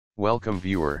Welcome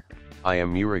viewer, I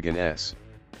am Murugan S.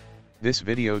 This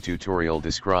video tutorial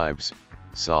describes,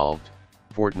 solved,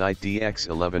 Fortnite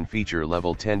DX11 Feature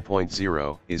Level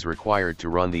 10.0 is required to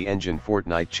run the engine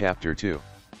Fortnite Chapter 2.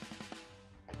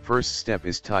 First step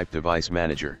is type Device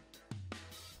Manager.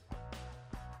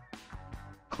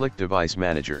 Click Device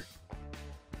Manager.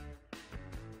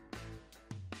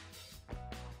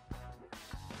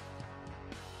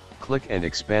 Click and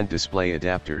expand Display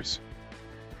Adapters.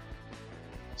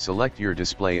 Select your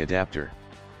display adapter.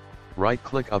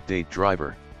 Right-click Update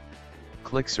Driver.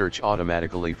 Click Search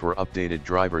automatically for updated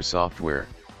driver software.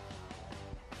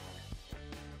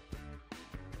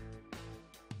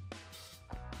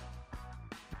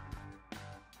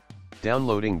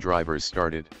 Downloading drivers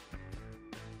started.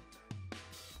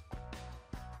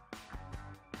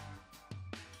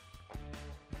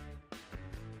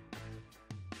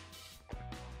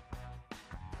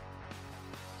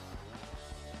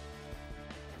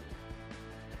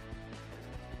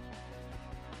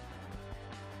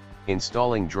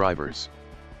 Installing drivers.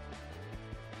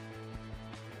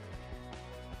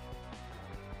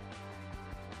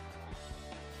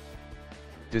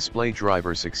 Display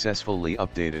driver successfully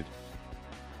updated.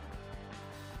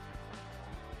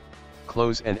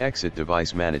 Close and exit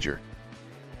Device Manager.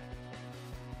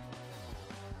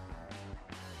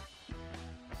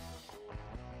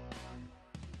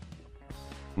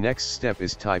 Next step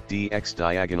is type DX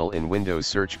diagonal in Windows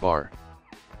search bar.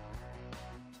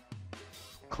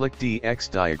 Click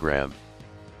DX diagram.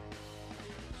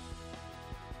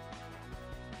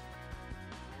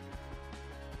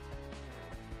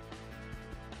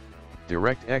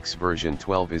 DirectX version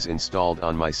 12 is installed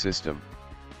on my system.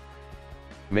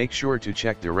 Make sure to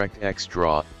check DirectX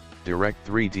Draw, Direct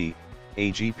 3D,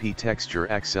 AGP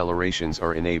texture accelerations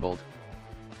are enabled.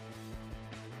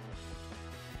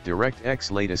 DirectX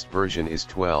latest version is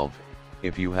 12.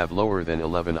 If you have lower than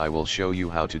 11, I will show you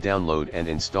how to download and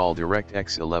install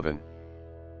DirectX 11.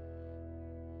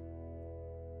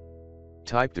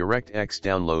 Type DirectX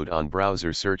download on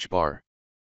browser search bar.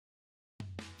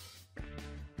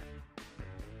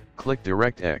 Click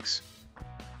DirectX.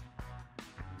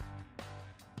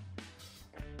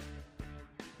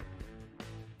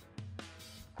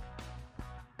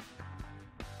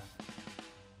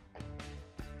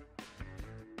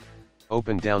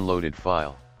 Open downloaded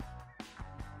file.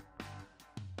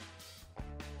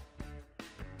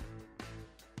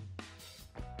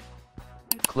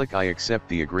 Click I accept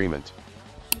the agreement.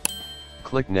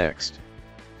 Click Next.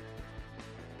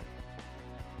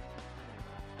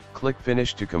 Click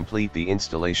Finish to complete the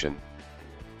installation.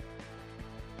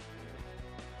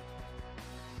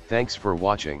 Thanks for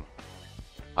watching.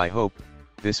 I hope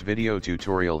this video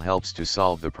tutorial helps to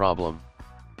solve the problem.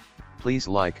 Please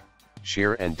like,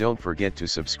 share and don't forget to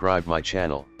subscribe my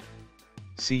channel.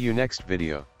 See you next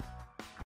video.